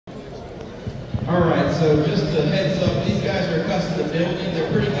All right, so just a heads up, these guys are accustomed to building.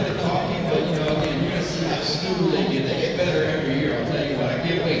 They're pretty good at talking, but you know, again, you're gonna see how smooth they get. They get better every year. I'll tell you what. I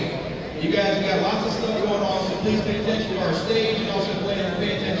can't wait. You guys have got lots of stuff going on, so please pay attention to our stage and also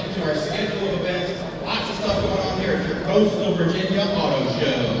pay attention to our schedule of events. Lots of stuff going on here at your Coastal Virginia Auto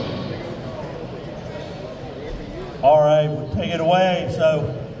Show. All right, we'll take it away.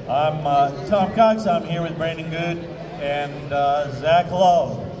 So I'm Tom Cox. I'm here with Brandon Good and Zach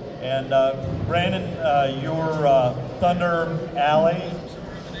Love. And Brandon, your Thunder Alley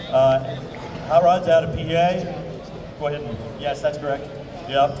hot rod's out of PA. Go ahead. Yes, that's correct.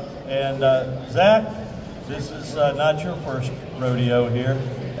 Yep. And Zach, this is not your first rodeo here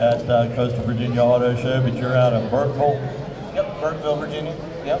at Coastal Virginia Auto Show, but you're out of Burkeville. Yep, Burkeville, Virginia.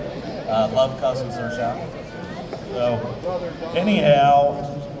 Yep. Love Custom Surf Shop. So,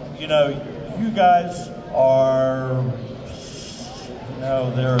 anyhow, you know, you guys are, you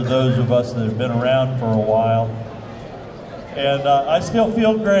know, there are those of us that have been around for a while. And I still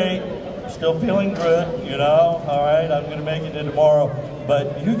feel great, still feeling good, you know, all right, I'm going to make it to tomorrow.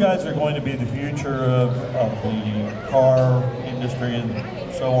 But you guys are going to be the future of the car industry and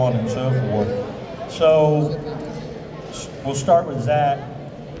so on and so forth. So we'll start with Zach.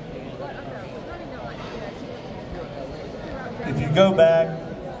 If you go back,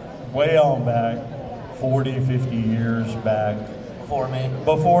 way on back, 40, 50 years back. Before me.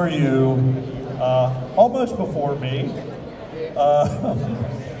 Before you, almost before me.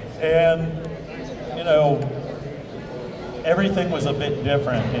 And, you know, everything was a bit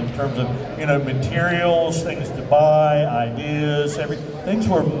different in terms of, you know, materials, things to buy, ideas, things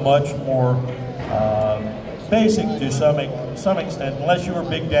were much more basic to some extent, unless you were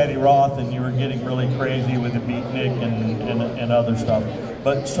Big Daddy Roth and you were getting really crazy with the beatnik and other stuff.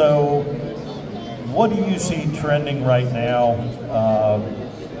 But so, what do you see trending right now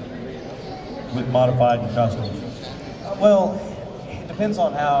with modified and customs? Well, it depends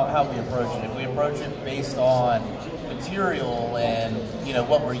on how we approach it. If we approach it based on material and, you know,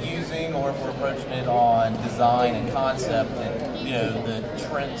 what we're using, or if we're approaching it on design and concept and, you know, the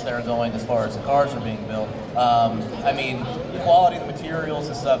trends that are going as far as the cars are being built. I mean, the quality of the materials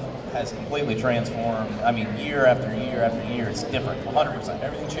and stuff has completely transformed. I mean, year after year after year, it's different, 100%.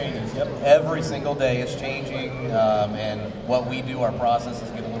 Everything changes. Yep. Every single day it's changing, and what we do, our processes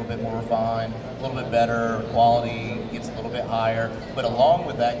get a little bit more refined, a little bit better, quality gets a little bit higher, but along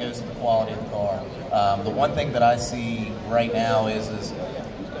with that goes to the quality of the car. The one thing that I see right now is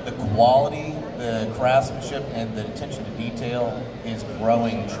the quality, the craftsmanship, and the attention to detail is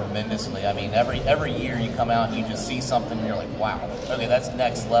growing tremendously. I mean, every year you come out and you just see something and you're like, wow, okay, that's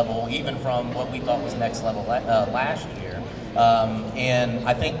next level, even from what we thought was next level last year. And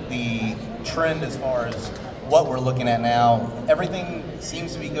I think the trend as far as what we're looking at now, everything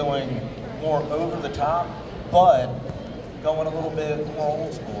seems to be going more over the top, but going a little bit more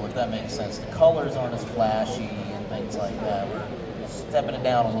old school, if that makes sense. The colors aren't as flashy and things like that. We're stepping it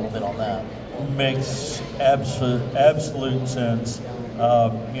down a little bit on that. Makes absolute sense.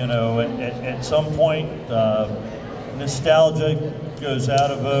 You know, at some point, nostalgia goes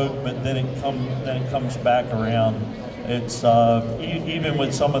out of vogue, but then it comes back around. It's even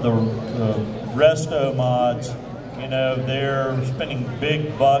with some of the resto mods, you know, they're spending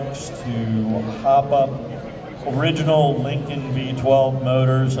big bucks to hop up original Lincoln V12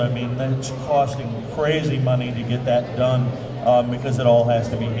 motors. I mean, it's costing crazy money to get that done because it all has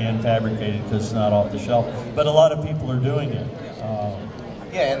to be hand fabricated because it's not off the shelf. But a lot of people are doing it.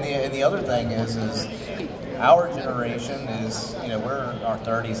 Yeah, and the other thing is our generation is, you know, we're in our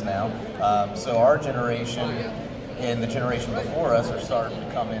 30s now, so our generation and the generation before us are starting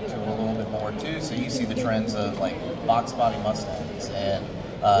to come into it a little bit more too. So you see the trends of like box body Mustangs and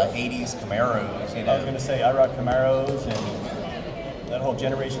 80s Camaros. You know, I was going to say I rock Camaros and that whole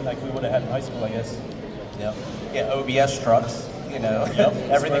generation like we would have had in high school, I guess. Yep. Yeah, OBS trucks. You know, yep.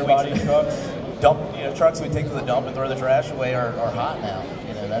 Everything body trucks. Dump. You know, trucks we take to the dump and throw the trash away are hot now.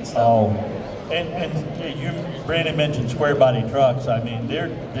 You know, that's stuff. Oh, and you, Brandon mentioned square body trucks. I mean,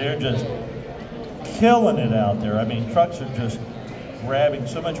 they're just killing it out there. I mean, trucks are just grabbing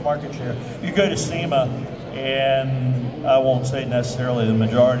so much market share. You go to SEMA, and I won't say necessarily the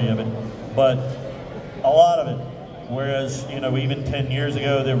majority of it, but a lot of it. Whereas, you know, even 10 years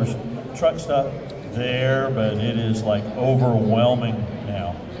ago, there was truck stuff there, but it is like overwhelming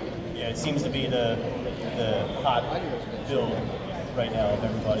now. Yeah, it seems to be the hot build right now of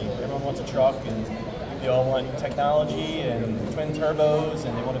everybody. Everyone wants a truck, and they all want technology and twin turbos,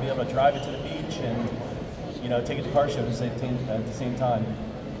 and they want to be able to drive it to the beach and, you know, take it to car shows at the same time.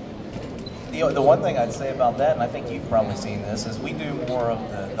 The one thing I'd say about that, and I think you've probably seen this, is we do more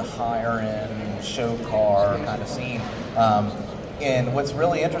of the higher end show car kind of scene. And what's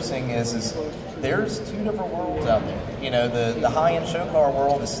really interesting is there's two different worlds out there. You know, the high-end show car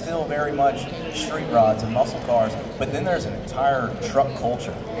world is still very much street rods and muscle cars, but then there's an entire truck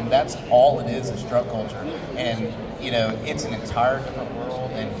culture, and that's all it is truck culture. And, you know, it's an entire different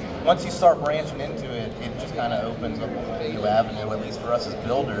world, and once you start branching into it, it just kind of opens up a whole new avenue, at least for us as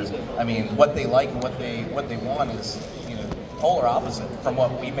builders. I mean, what they like and what they want is, you know, polar opposite from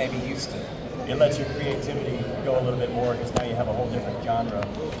what we may be used to. It lets your creativity go a little bit more because now you have a whole different genre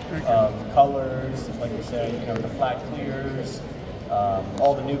of colors, like you said, you know, the flat clears,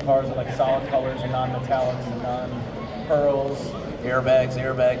 all the new cars are like solid colors and non-metallics and non-pearls. Airbags,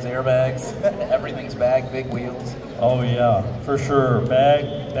 everything's bagged, big wheels. Oh yeah, for sure.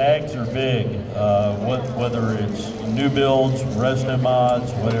 Bags are big, whether it's new builds, resto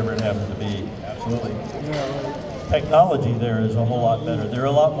mods, whatever it happens to be. Absolutely. Technology there is a whole lot better. They're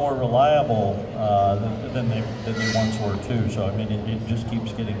a lot more reliable than they once were too. So I mean, it just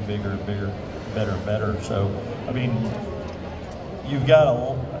keeps getting bigger and bigger, better and better. So I mean, you've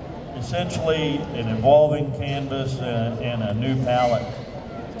got essentially an evolving canvas and a new palette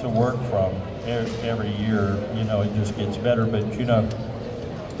to work from every year. You know, it just gets better. But you know,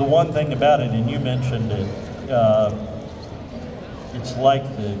 the one thing about it, and you mentioned it, it's like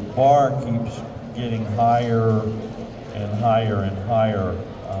the bar keeps getting higher and higher and higher.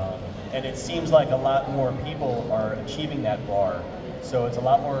 And it seems like a lot more people are achieving that bar. So it's a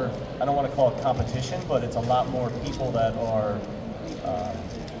lot more, I don't want to call it competition, but it's a lot more people that are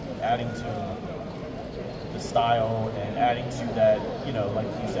adding to the style and adding to that, you know, like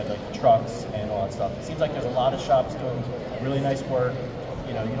you said, like the trucks and all that stuff. It seems like there's a lot of shops doing really nice work.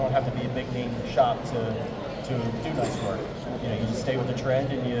 You know, you don't have to be a big name shop to do nice work. You know, you just stay with the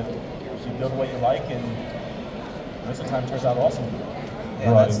trend and you build what you like, and most of the time it turns out awesome.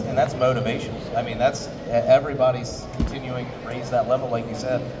 And that's motivation. I mean, that's everybody's continuing to raise that level, like you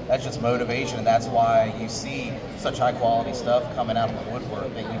said. That's just motivation, and that's why you see such high quality stuff coming out of the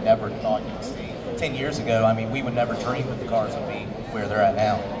woodwork that you never thought you'd see. 10 years ago, I mean, we would never dream that the cars would be where they're at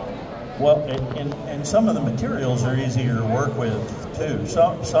now. Well, and some of the materials are easier to work with too.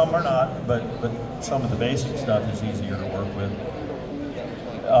 Some are not, but some of the basic stuff is easier to work with.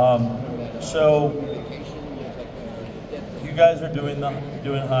 So you guys are doing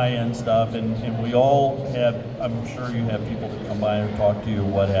high-end stuff, and we all have, I'm sure you have people that come by and talk to you,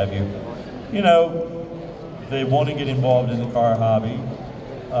 what have you. You know, they want to get involved in the car hobby,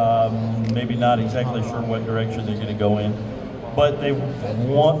 maybe not exactly sure what direction they're going to go in, but they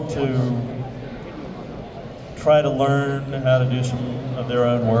want to try to learn how to do some of their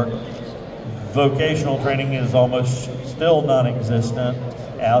own work. Vocational training is almost still non-existent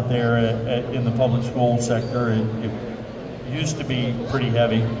out there in the public school sector. It used to be pretty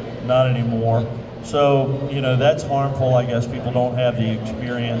heavy, not anymore. So, you know, that's harmful. I guess people don't have the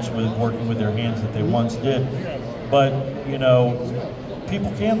experience with working with their hands that they once did. But, you know,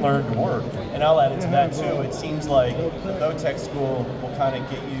 people can learn to work. And I'll add it to that too. It seems like the Votech school will kind of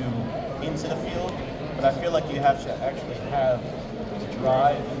get you into the field, but I feel like you have to actually have the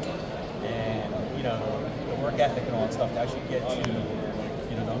drive and, you know, the work ethic and all that stuff to actually get to,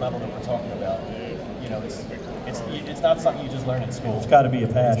 you know, the level that we're talking about. You know, it's not something you just learn at school. It's got to be a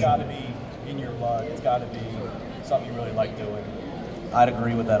passion. It's got to be in your blood. It's got to be something you really like doing. I'd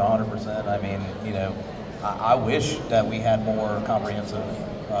agree with that 100%. I mean, you know, I wish that we had more comprehensive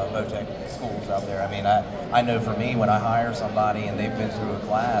Votech schools out there. I mean, I know for me, when I hire somebody and they've been through a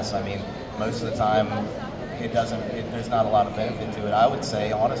class, I mean, most of the time there's not a lot of benefit to it. I would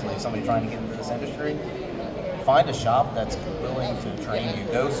say, honestly, if somebody's trying to get into this industry, find a shop that's willing to train you.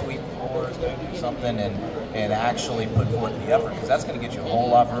 Go sweep floors, go do something, and actually put forth the effort, because that's going to get you a whole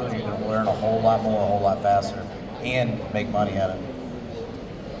lot further. You're going to learn a whole lot more, a whole lot faster, and make money at it.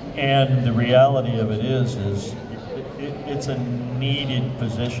 And the reality of it is it's a needed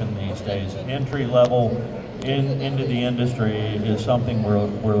position these days. Entry level into the industry is something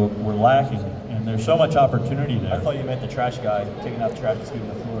we're lacking, and there's so much opportunity there. I thought you meant the trash guy taking out the trash and sweeping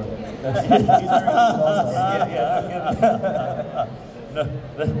the floor.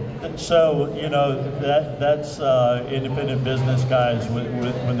 So, you know, that's independent business guys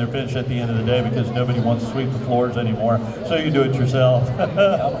when they're finished at the end of the day, because nobody wants to sweep the floors anymore. So you do it yourself.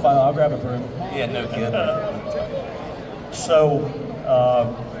 I'll grab a broom. Yeah, no kidding. So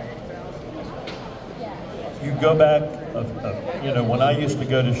you go back, you know, when I used to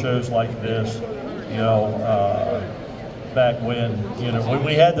go to shows like this, you know, back when, you know, when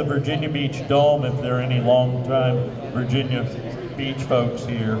we had the Virginia Beach Dome, if there are any long-time Virginia Beach folks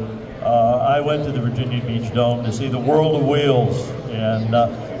here, I went to the Virginia Beach Dome to see the World of Wheels, and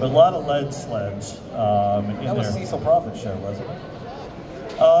a lot of lead sleds in That was there. Cecil Prophet's show, wasn't it?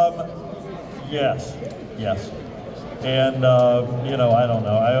 Yes, yes. And, you know, I don't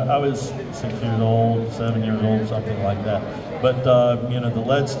know. I was 6 years old, 7 years old, something like that. But, you know, the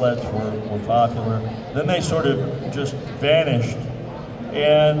lead sleds were popular. Then they sort of just vanished.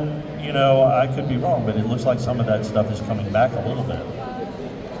 And, you know, I could be wrong, but it looks like some of that stuff is coming back a little bit.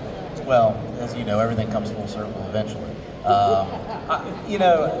 Well, as you know, everything comes full circle eventually. You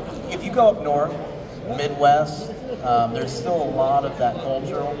know, if you go up north, Midwest, there's still a lot of that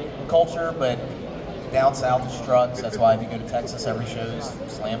culture, but down south it's trucks. That's why if you go to Texas, every show's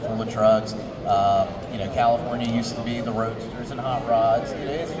slam full of trucks. You know, California used to be the roadsters and hot rods. You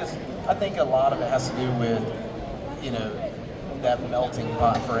know, it's just, I think a lot of it has to do with, you know, that melting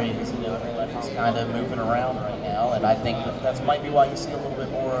pot phrase. You know, everybody's kind of moving around right now, and I think that might be why you see a little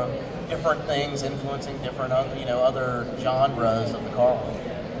bit more of different things influencing different, you know, other genres of the car world.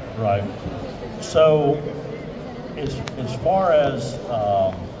 Right. So, as far as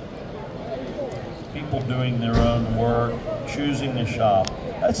people doing their own work, choosing the shop,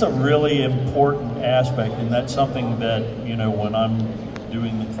 that's a really important aspect, and that's something that, you know, when I'm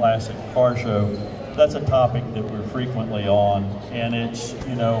doing the classic car show, that's a topic that we're frequently on, and it's,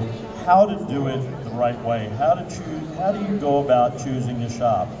 you know, how to do it the right way, how do you go about choosing a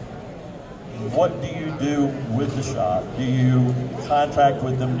shop? What do you do with the shop? Do you contract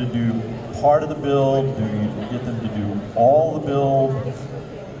with them to do part of the build? Do you get them to do all the build?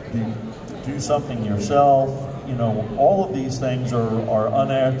 Do you do something yourself? You know, all of these things are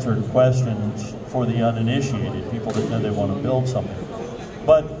unanswered questions for the uninitiated, people that know they want to build something.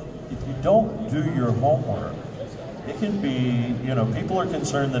 But if you don't do your homework, it can be, you know, people are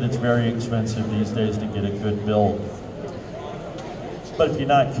concerned that it's very expensive these days to get a good build. But if you're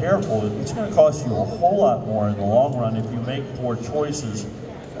not careful, it's going to cost you a whole lot more in the long run if you make poor choices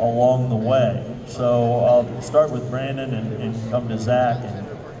along the way. So I'll start with Brandon and come to Zach. And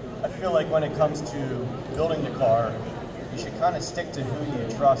I feel like when it comes to building the car, you should kind of stick to who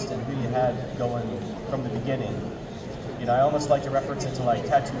you trust and who you had going from the beginning. You know, I almost like to reference it to like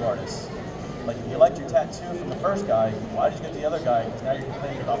tattoo artists. Like if you liked your tattoo from the first guy, why did you get the other guy? Because now you're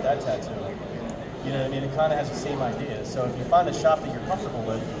complaining about that tattoo. You know what I mean? It kind of has the same idea. So if you find a shop that you're comfortable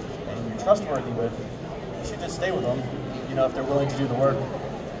with and you're trustworthy with, you should just stay with them. You know, if they're willing to do the work,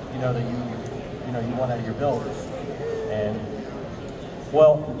 you know, that you want out of your build. And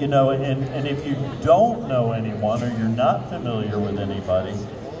well, you know, and if you don't know anyone or you're not familiar with anybody,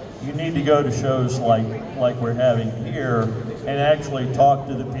 you need to go to shows like we're having here and actually talk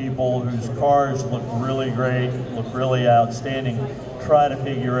to the people whose cars look really great, look really outstanding. Try to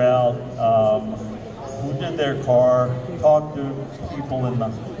figure out who did their car, talk to people in the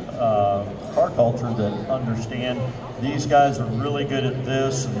car culture that understand these guys are really good at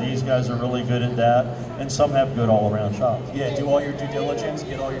this and these guys are really good at that, and some have good all-around shops. yeah, do all your due diligence,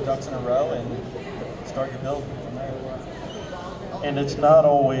 get all your ducks in a row, and start your build from there. And it's not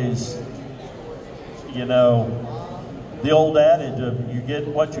always, you know, the old adage of you get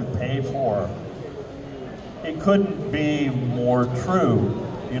what you pay for. It couldn't be more true.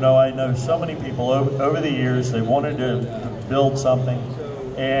 You know, I know so many people over the years, they wanted to build something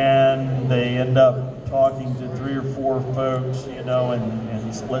and they end up talking to 3 or 4 folks, you know,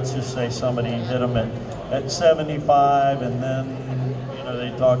 and let's just say somebody hit them at 75, and then, you know,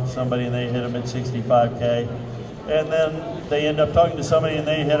 they talk to somebody and they hit them at 65K, and then they end up talking to somebody and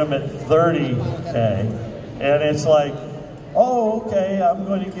they hit them at 30K, and it's like, oh, okay, I'm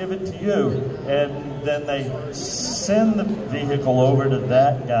going to give it to you. And then they send the vehicle over to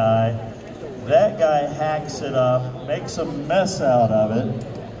that guy. That guy hacks it up, makes a mess out of it.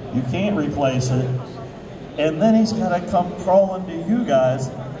 You can't replace it. And then he's got to come crawling to you guys.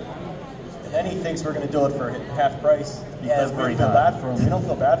 And then he thinks we're going to do it for half price because we Every feel time. bad for him. We don't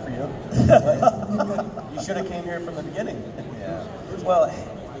feel bad for you. You should have came here from the beginning. Yeah. Well,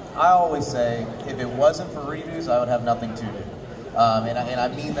 I always say, if it wasn't for redos, I would have nothing to do. And I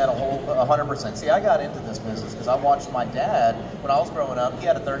mean that 100%. See, I got into this business because I watched my dad, when I was growing up, he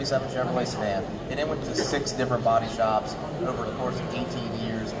had a 37 Chevrolet sedan, and it went to 6 different body shops over the course of 18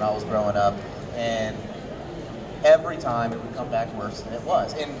 years when I was growing up, and every time it would come back worse than it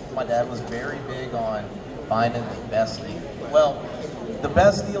was. And my dad was very big on finding the best deal. Well, the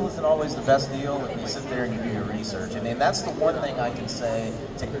best deal isn't always the best deal if you sit there and you do your research. And that's the one thing I can say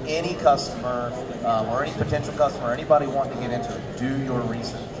to any customer or any potential customer, or anybody wanting to get into it, do your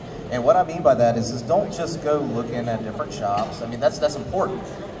research. And what I mean by that is don't just go looking at different shops. I mean, that's important.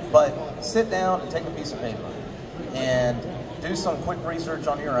 But sit down and take a piece of paper and do some quick research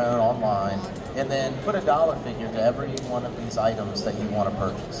on your own online, and then put a dollar figure to every one of these items that you want to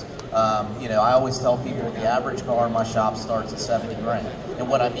purchase. You know, I always tell people the average car in my shop starts at 70 grand. And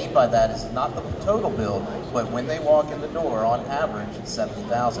what I mean by that is not the total bill, but when they walk in the door, on average, it's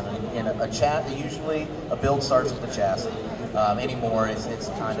 70,000. And usually a build starts with the chassis. Anymore, it's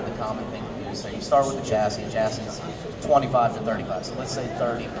kind of the common thing to do. So you start with the chassis. Chassis is 25 to 35. So let's say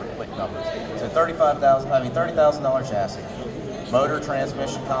 30 for quick numbers. So $30,000 chassis. Motor,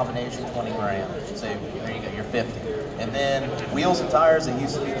 transmission combination, 20 grand. So there you go, you're 50. And then wheels and tires that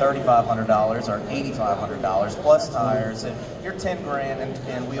used to be $3,500 are $8,500 plus tires. If you're 10 grand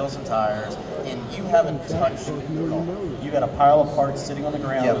in wheels and tires, and you haven't touched the car, You got a pile of parts sitting on the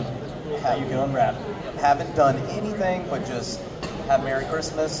ground that you can unwrap. haven't done anything but just have Merry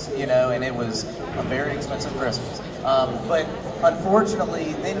Christmas, you know, and it was a very expensive Christmas. But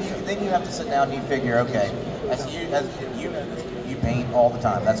unfortunately, then you have to sit down and you figure, okay, as you paint all the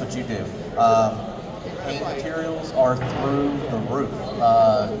time. That's what you do. Paint materials are through the roof.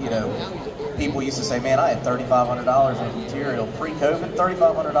 You know, people used to say, man, I had $3,500 of material. Pre-COVID,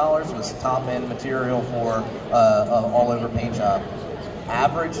 $3,500 was top-end material for all over paint job.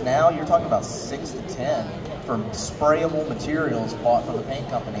 Average now, you're talking about 6 to 10 for sprayable materials bought from the paint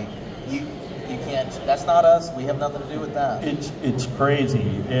company. You can't, that's not us, we have nothing to do with that. It's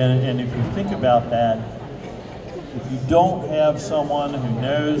crazy, and if you think about that, if you don't have someone who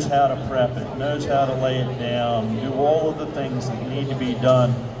knows how to prep it, knows how to lay it down, do all of the things that need to be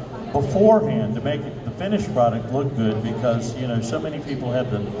done beforehand to make the finished product look good, because, you know, so many people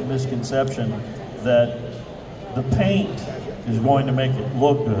have the misconception that the paint is going to make it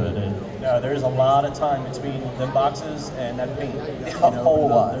look good. And no, there's a lot of time between the boxes and that paint. A whole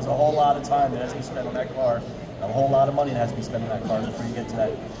lot. There's a whole lot of time that has to be spent on that car, a whole lot of money that has to be spent on that car before you get to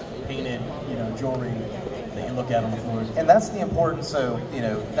that painted, you know, jewelry that you look at on the floor. And that's the importance. So, you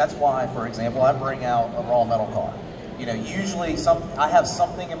know, that's why, for example, I bring out a raw metal car. You know, usually I have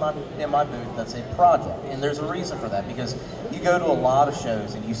something in my booth that's a project, and there's a reason for that, because you go to a lot of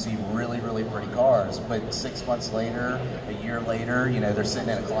shows and you see really, really pretty cars, but 6 months later, a year later, you know, they're sitting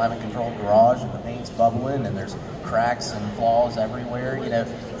in a climate-controlled garage and the paint's bubbling and there's cracks and flaws everywhere, you know,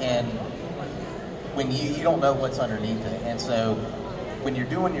 and when you don't know what's underneath it. And so when you're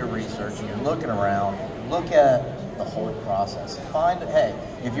doing your research and you're looking around, look at the whole process and find, hey,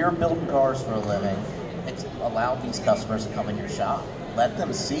 if you're building cars for a living, it's allow these customers to come in your shop. Let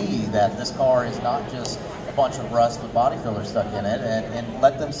them see that this car is not just a bunch of rust with body filler stuck in it, and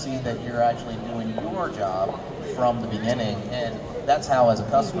let them see that you're actually doing your job from the beginning. And that's how, as a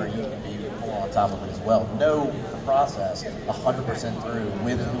customer, you can be more on top of it as well. Know the process 100% through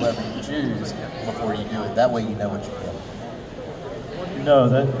with whoever you choose before you do it. That way you know what you're doing. no,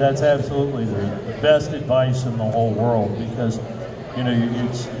 that's absolutely the best advice in the whole world, because, you know,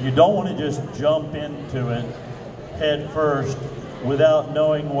 you don't want to just jump into it head first without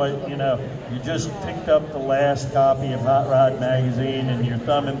knowing what, you know, you just picked up the last copy of Hot Rod Magazine and you're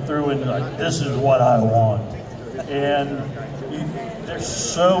thumbing through and like, this is what I want. And there's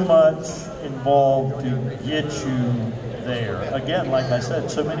so much involved to get you there. Again, like I said,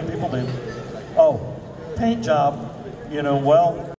 so many people do, oh, paint job, you know, well,